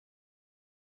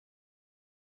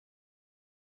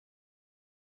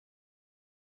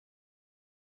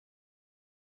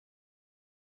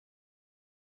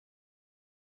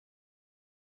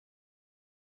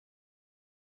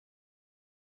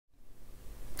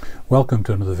Welcome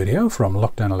to another video from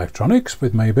Lockdown Electronics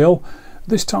with me, Bill.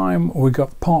 This time we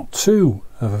got part 2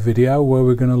 of a video where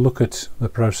we're going to look at the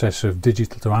process of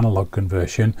digital to analog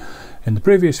conversion. In the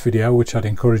previous video, which I'd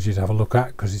encourage you to have a look at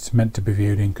because it's meant to be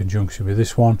viewed in conjunction with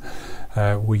this one,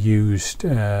 we used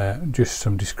just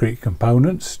some discrete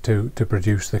components to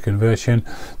produce the conversion.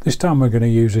 This time we're going to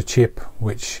use a chip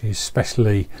which is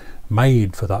specially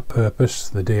made for that purpose,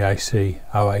 the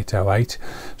DAC0808.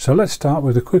 So let's start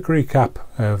with a quick recap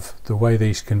of the way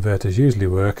these converters usually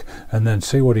work and then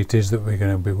see what it is that we're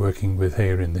going to be working with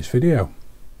here in this video.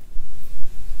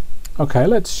 Okay,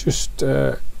 let's just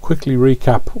quickly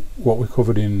recap what we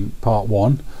covered in part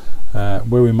 1,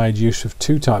 where we made use of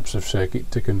two types of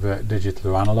circuit to convert digital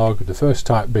to analog. The first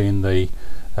type being the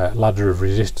ladder of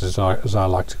resistors, as I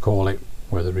like to call it,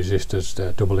 where the resistors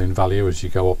double in value as you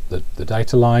go up the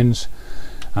data lines,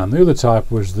 and the other type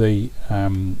was the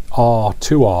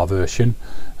R2R version,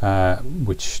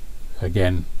 which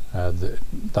again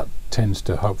that tends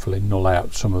to hopefully null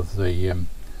out some of the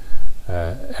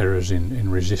errors in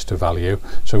resistor value.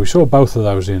 So we saw both of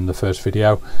those in the first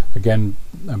video. Again,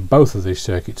 both of these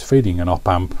circuits feeding an op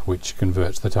amp which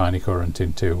converts the tiny current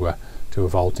into a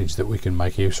voltage that we can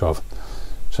make use of.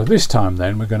 So this time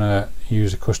then we're going to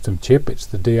use a custom chip. It's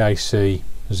the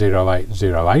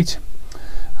DAC0808.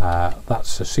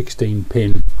 That's a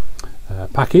 16-pin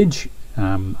package,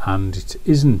 and it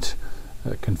isn't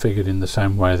configured in the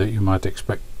same way that you might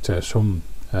expect some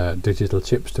digital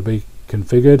chips to be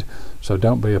configured. So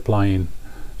don't be applying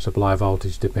supply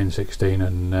voltage to pin 16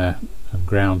 and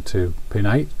ground to pin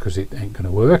 8, because it ain't going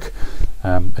to work.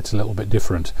 It's a little bit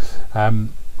different.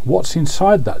 What's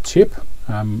inside that chip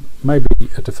maybe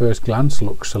at a first glance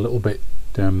looks a little bit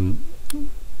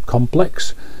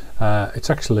complex. It's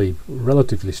actually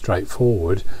relatively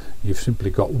straightforward. You've simply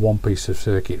got one piece of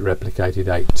circuit replicated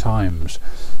 8 times,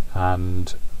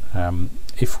 and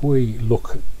if we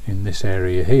look in this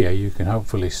area here, you can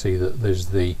hopefully see that there's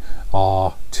the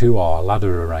R2R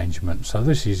ladder arrangement. So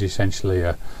this is essentially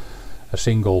a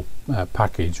single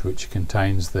package which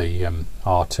contains the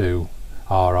RR2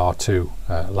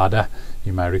 ladder.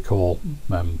 You may recall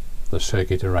the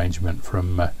circuit arrangement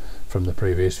from the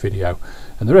previous video,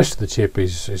 and the rest of the chip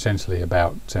is essentially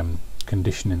about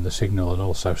conditioning the signal and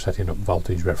also setting up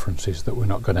voltage references that we're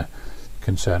not going to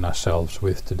concern ourselves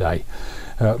with today.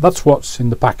 That's what's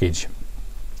in the package.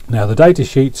 Now the data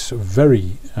sheet's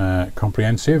very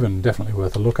comprehensive and definitely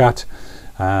worth a look at.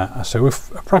 So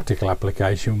with a practical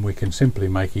application, we can simply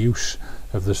make use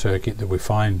of the circuit that we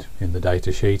find in the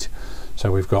data sheet.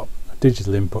 So we've got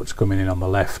digital inputs coming in on the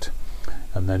left,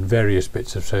 and then various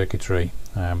bits of circuitry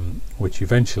which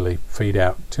eventually feed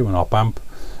out to an op amp,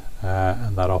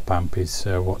 and that op amp is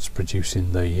what's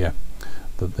producing the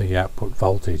output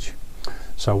voltage.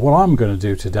 So what I'm going to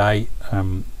do today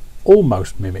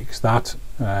almost mimics that.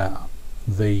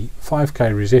 The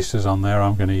 5k resistors on there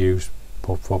I'm going to use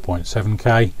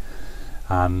 4.7k,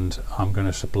 and I'm going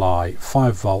to supply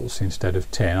 5 volts instead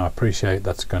of 10. I appreciate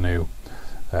that's going to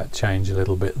change a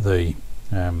little bit the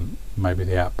maybe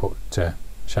the output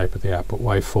shape of the output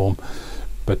waveform,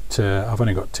 but I've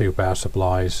only got 2 power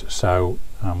supplies, so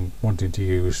I'm wanting to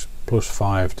use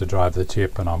 +5 to drive the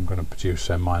chip, and I'm going to produce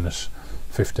a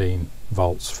 -15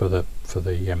 volts for the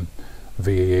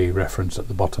VEE reference at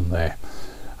the bottom there.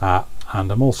 And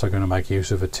I'm also going to make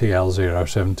use of a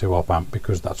TL072 op amp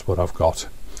because that's what I've got.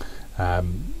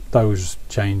 Those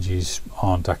changes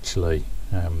aren't actually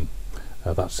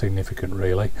that significant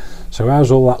really. So how's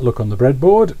all that look on the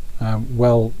breadboard?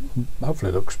 Well,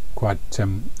 hopefully it looks quite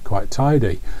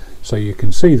tidy. So you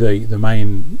can see the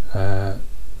main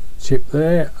chip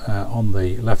there on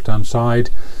the left hand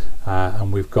side,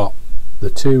 and we've got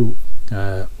the 2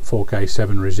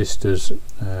 4K7 resistors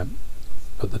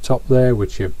at the top there,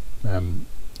 which are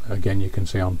again you can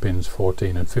see on pins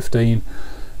 14 and 15.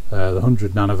 The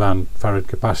 100 nanofarad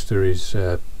capacitor is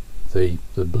the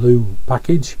blue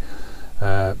package.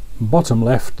 Bottom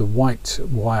left, the white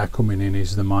wire coming in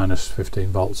is the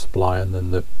 -15 volt supply, and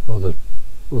then the other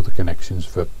connections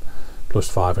for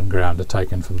 +5 and ground are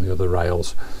taken from the other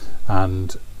rails.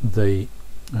 And the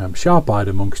sharp-eyed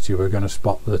amongst you are going to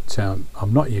spot that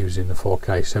I'm not using the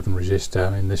 4K7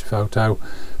 resistor in this photo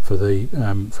for the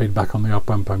feedback on the op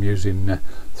amp. I'm using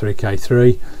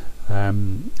 3K3.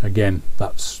 Again,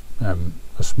 that's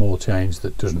a small change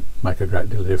that doesn't make a great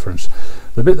deal of difference.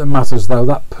 The bit that matters though,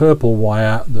 that purple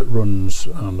wire that runs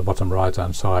on the bottom right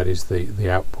hand side is the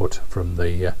output from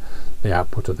the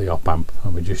output of the op amp,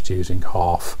 and we're just using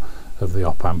half of the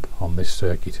op amp on this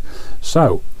circuit.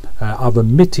 So I've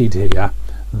omitted here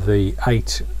the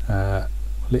 8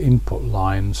 input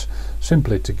lines,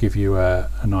 simply to give you a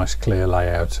nice clear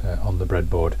layout on the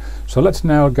breadboard. So let's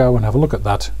now go and have a look at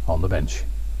that on the bench.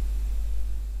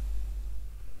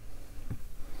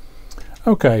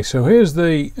 Okay, so here's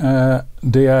the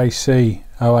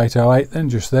DAC0808 then,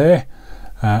 just there,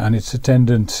 and its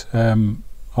attendant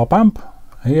op amp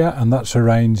here, and that's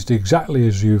arranged exactly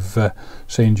as you've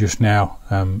seen just now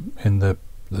in the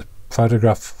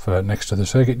photograph next to the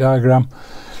circuit diagram.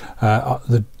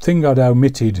 The thing I'd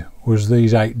omitted was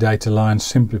these 8 data lines,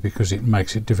 simply because it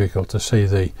makes it difficult to see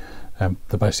the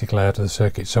basic layout of the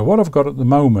circuit. So what I've got at the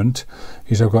moment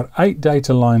is I've got 8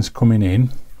 data lines coming in,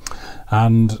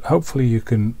 and hopefully you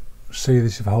can see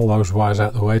this if I hold those wires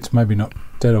out the way. It's maybe not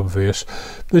dead obvious.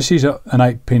 This is an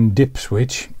 8-pin dip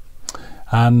switch,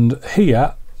 and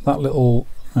here that little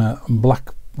black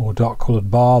or dark coloured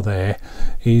bar there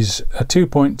is a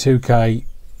 2.2k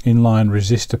inline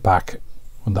resistor pack,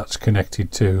 and that's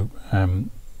connected to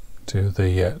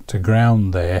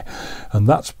ground there, and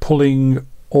that's pulling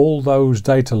all those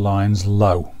data lines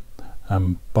low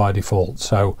by default.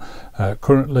 So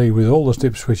currently, with all the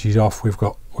dip switches off, we've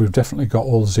definitely got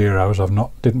all zeros.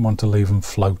 Didn't want to leave them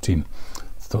floating.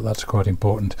 Thought that's quite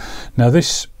important. Now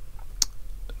this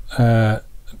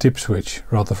dip switch,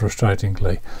 rather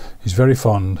frustratingly, is very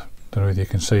fond, don't know if you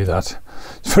can see that,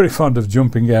 it's very fond of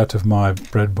jumping out of my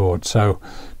breadboard. So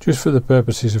just for the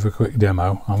purposes of a quick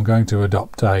demo, I'm going to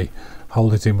adopt a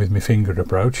hold it in with my finger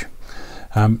approach.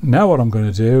 Now what I'm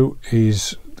going to do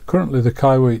is, currently the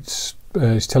Kaiweets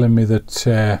is telling me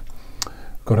that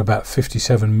got about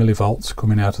 57 millivolts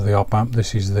coming out of the op amp.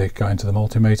 This is going to the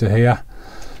multimeter here.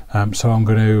 So I'm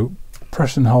going to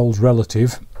press and hold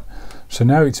relative. So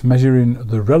now it's measuring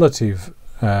the relative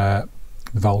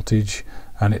voltage,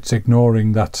 and it's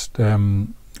ignoring that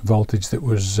voltage that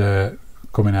was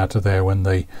coming out of there when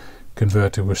the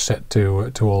converter was set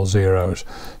to all zeros.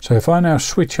 So if I now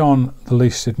switch on the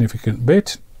least significant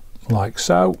bit, like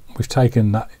so, we've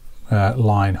taken that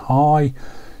line high.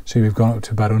 See, we've gone up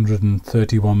to about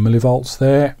 131 millivolts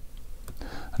there.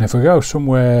 And if I go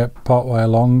somewhere part way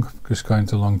along, just going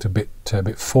along to bit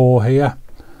 4 here,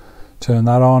 turn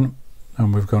that on,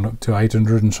 and we've gone up to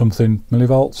 800 and something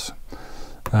millivolts.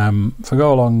 If I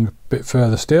go along a bit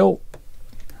further still,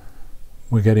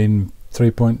 we're getting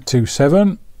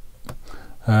 3.27,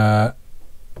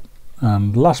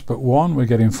 and last but one, we're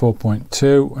getting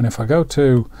 4.2. And if I go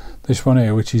to this one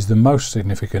here, which is the most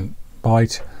significant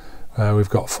byte, we've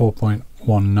got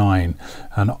 4.19,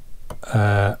 and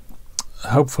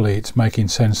hopefully it's making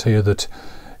sense here that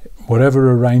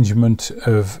whatever arrangement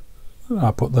of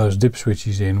I put those dip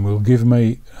switches in will give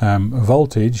me a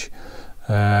voltage,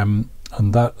 and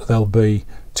that there'll be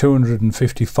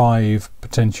 255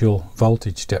 potential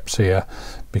voltage steps here,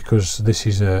 because this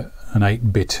is an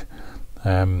 8-bit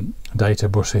data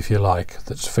bus, if you like,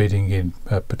 that's feeding in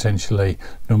potentially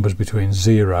numbers between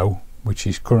 0, which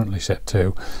is currently set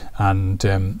to, and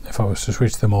if I was to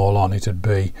switch them all on, it'd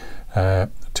be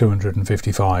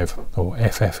 255, or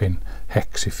FF in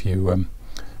hex if you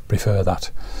prefer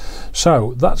that.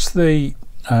 So that's the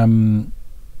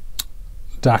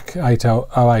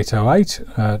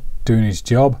DAC0808 doing its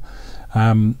job,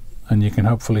 and you can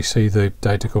hopefully see the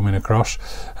data coming across.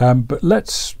 But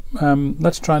let's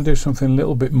try and do something a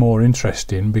little bit more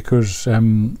interesting, because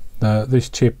this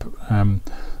chip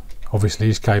obviously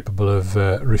is capable of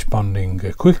responding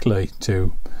quickly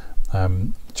to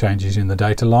changes in the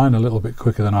data line, a little bit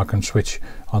quicker than I can switch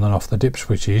on and off the dip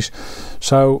switches.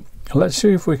 So let's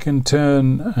see if we can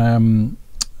turn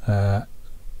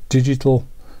digital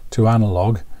to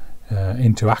analog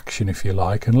into action, if you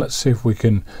like, and let's see if we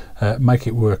can make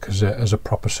it work as a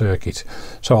proper circuit.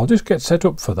 So I'll just get set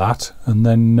up for that, and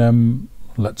then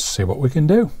let's see what we can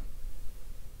do.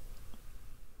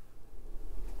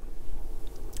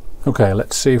 Okay,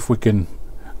 let's see if we can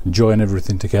join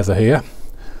everything together here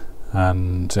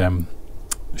and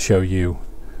show you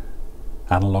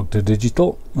analog to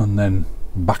digital and then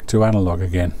back to analog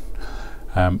again.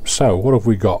 So what have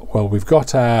we got? Well, we've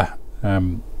got our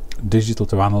digital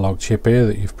to analog chip here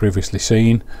that you've previously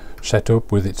seen, set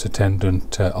up with its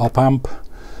attendant op amp,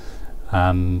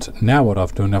 and now what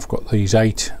I've done, I've got these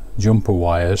 8 jumper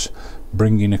wires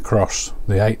bringing across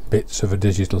the 8 bits of a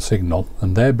digital signal,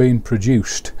 and they're being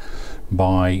produced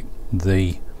by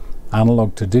the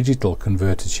analog to digital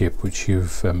converter chip, which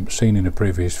you've seen in a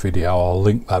previous video. I'll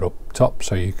link that up top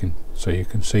so you can see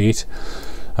it.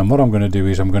 And what I'm going to do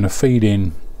is I'm going to feed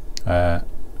in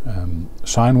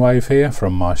sine wave here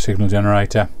from my signal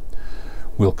generator.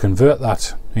 We'll convert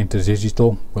that into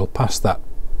digital. We'll pass that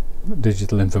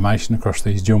digital information across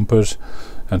these jumpers.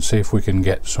 and see if we can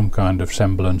get some kind of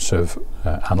semblance of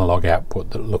analog output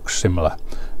that looks similar.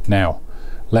 Now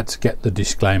let's get the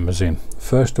disclaimers in.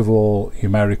 First of all, you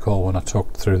may recall when I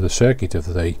talked through the circuit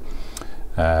of the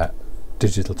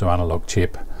digital to analog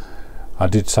chip, I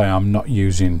did say I'm not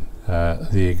using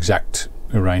the exact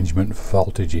arrangement for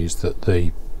voltages that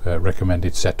the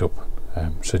recommended setup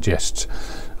suggests.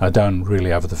 I don't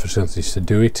really have the facilities to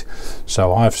do it,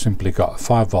 so I've simply got a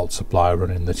 5-volt supply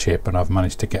running the chip, and I've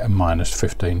managed to get a minus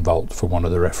 15 volt for one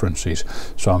of the references.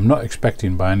 So I'm not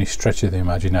expecting by any stretch of the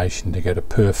imagination to get a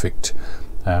perfect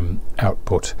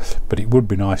output, but it would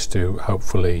be nice to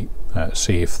hopefully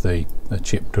see if the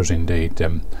chip does indeed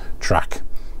track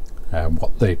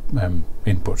what the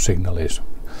input signal is.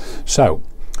 So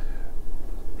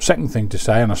second thing to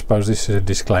say, and I suppose this is a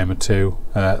disclaimer too,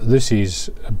 this is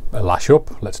a lash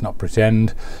up, let's not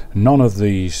pretend. None of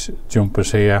these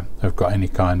jumpers here have got any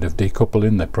kind of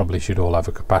decoupling. They probably should all have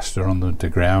a capacitor on them to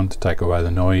ground to take away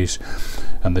the noise,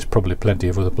 and there's probably plenty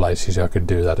of other places I could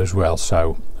do that as well,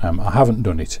 so I haven't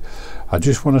done it. I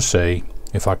just want to see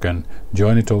if I can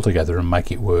join it all together and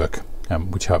make it work,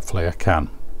 which hopefully I can.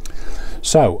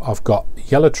 So I've got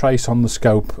yellow trace on the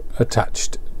scope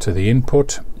attached to the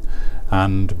input,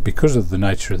 and because of the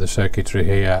nature of the circuitry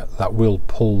here, that will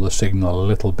pull the signal a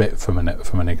little bit from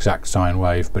an exact sine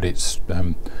wave, but it's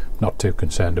not too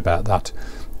concerned about that.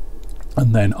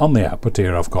 And then on the output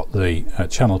here I've got the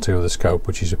channel 2 of the scope,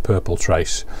 which is a purple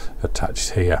trace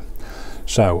attached here.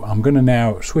 So I'm going to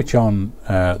now switch on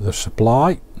the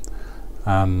supply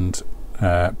and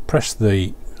press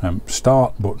the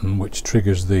start button, which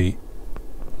triggers the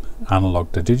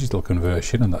analog to digital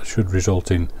conversion, and that should result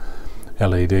in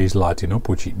LEDs lighting up,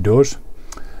 which it does.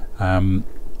 And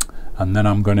then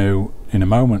I'm going to in a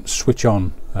moment switch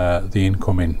on the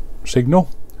incoming signal,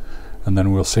 and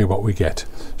then we'll see what we get.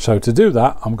 So to do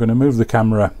that, I'm going to move the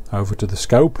camera over to the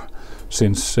scope,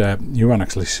 since you won't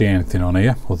actually see anything on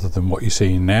here other than what you're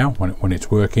seeing now when it's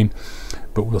working,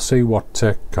 but we'll see what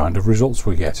kind of results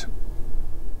we get.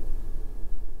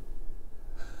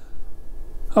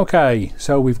 Okay,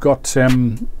 so we've got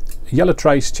yellow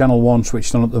trace channel 1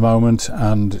 switched on at the moment,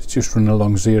 and it's just running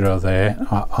along 0 there.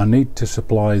 I need to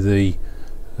supply the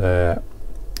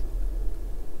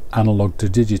analog to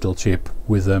digital chip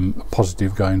with a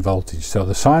positive going voltage. So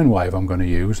the sine wave I'm going to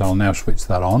use, I'll now switch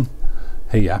that on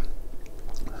here,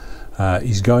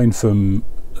 is going from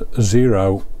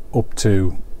 0 up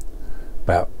to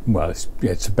about, well,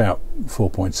 it's about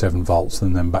 4.7 volts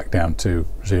and then back down to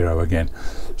 0 again.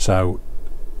 So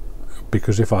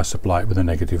because if I supply it with a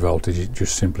negative voltage, it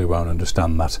just simply won't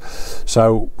understand that.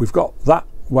 So we've got that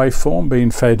waveform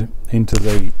being fed into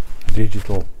the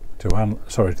digital to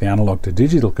the analog to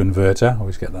digital converter. I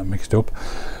always get that mixed up.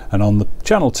 And on the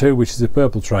channel 2, which is the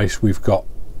purple trace, we've got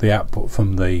the output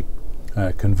from the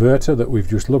converter that we've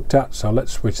just looked at. So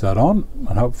let's switch that on,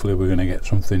 and hopefully we're going to get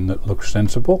something that looks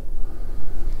sensible.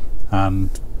 And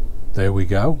there we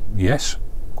go. Yes,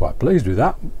 quite pleased with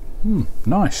that.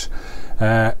 Nice.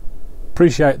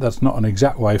 Appreciate that's not an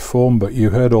exact waveform, but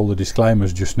you heard all the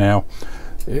disclaimers just now.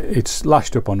 It's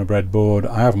lashed up on a breadboard.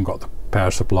 I haven't got the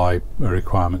power supply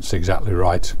requirements exactly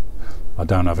right. I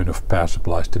don't have enough power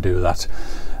supplies to do that,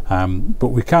 but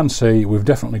we can see we've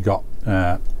definitely got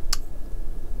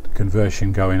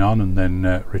conversion going on and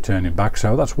then returning back.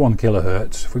 So that's 1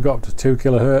 kilohertz. If we go up to 2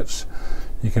 kilohertz,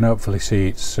 you can hopefully see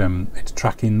it's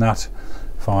tracking that.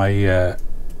 If I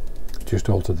just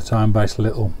alter the time base a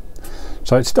little,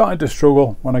 so it's starting to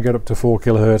struggle when I get up to 4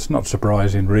 kilohertz. Not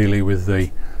surprising really with the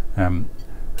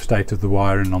state of the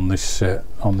wiring on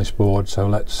this board. So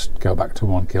let's go back to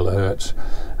 1 kilohertz,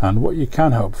 and what you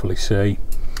can hopefully see,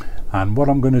 and what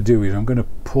I'm going to do is I'm going to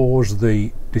pause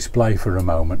the display for a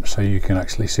moment so you can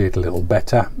actually see it a little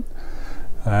better.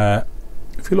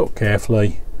 If you look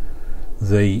carefully,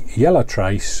 the yellow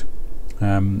trace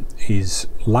is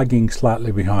lagging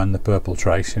slightly behind the purple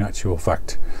trace. In actual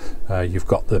fact,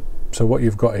 so what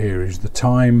you've got here is the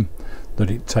time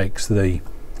that it takes the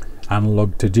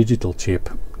analog to digital chip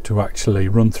to actually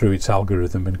run through its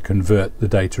algorithm and convert the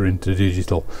data into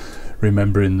digital,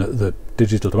 remembering that the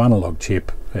digital to analog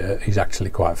chip is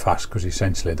actually quite fast, because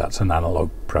essentially that's an analog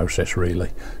process really.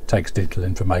 It takes digital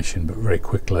information but very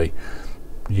quickly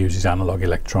uses analog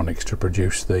electronics to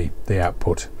produce the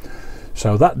output.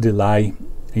 So that delay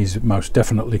is most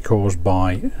definitely caused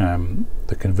by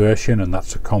the conversion, and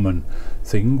that's a common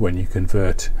thing when you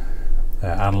convert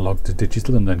analog to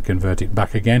digital and then convert it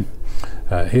back again.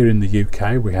 Here in the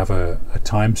UK we have a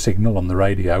time signal on the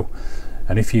radio,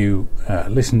 and if you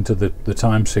listen to the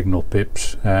time signal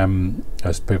pips,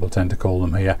 as people tend to call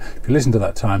them here, if you listen to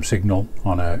that time signal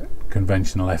on a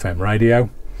conventional FM radio,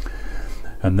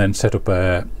 and then set up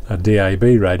a DAB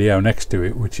radio next to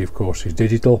it, which of course is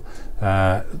digital.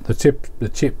 The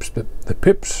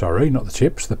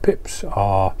pips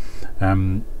are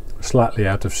slightly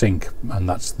out of sync, and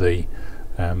that's the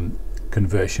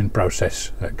conversion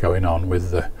process going on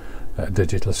with the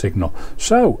digital signal.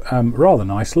 So rather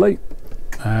nicely,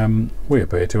 we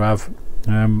appear to have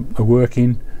a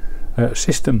working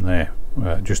system there,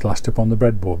 just lashed up on the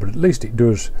breadboard, but at least it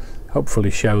does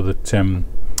hopefully show that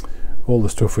all the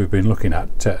stuff we've been looking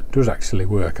at does actually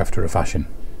work after a fashion.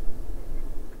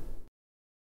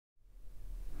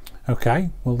 Okay,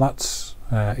 well that's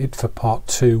it for part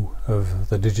 2 of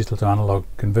the digital to analog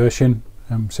conversion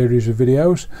series of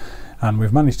videos, and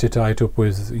we've managed to tie it up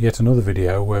with yet another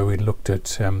video where we looked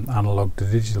at analog to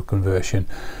digital conversion.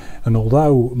 And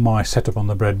although my setup on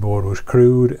the breadboard was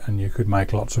crude and you could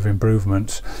make lots of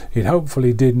improvements, it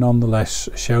hopefully did nonetheless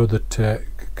show that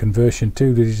conversion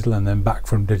to digital and then back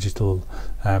from digital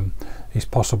is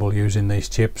possible using these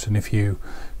chips. And if you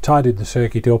tidied the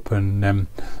circuit up and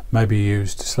maybe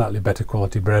used a slightly better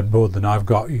quality breadboard than I've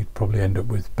got, you'd probably end up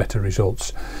with better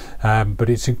results. But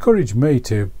it's encouraged me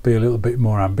to be a little bit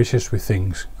more ambitious with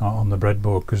things on the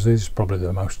breadboard, because these are probably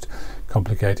the most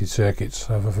complicated circuits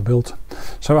I've ever built.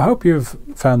 So I hope you've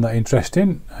found that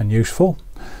interesting and useful.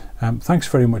 Thanks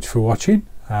very much for watching.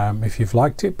 If you've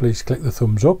liked it, please click the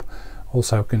thumbs up.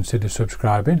 Also consider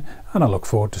subscribing, and I look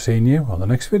forward to seeing you on the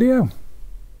next video.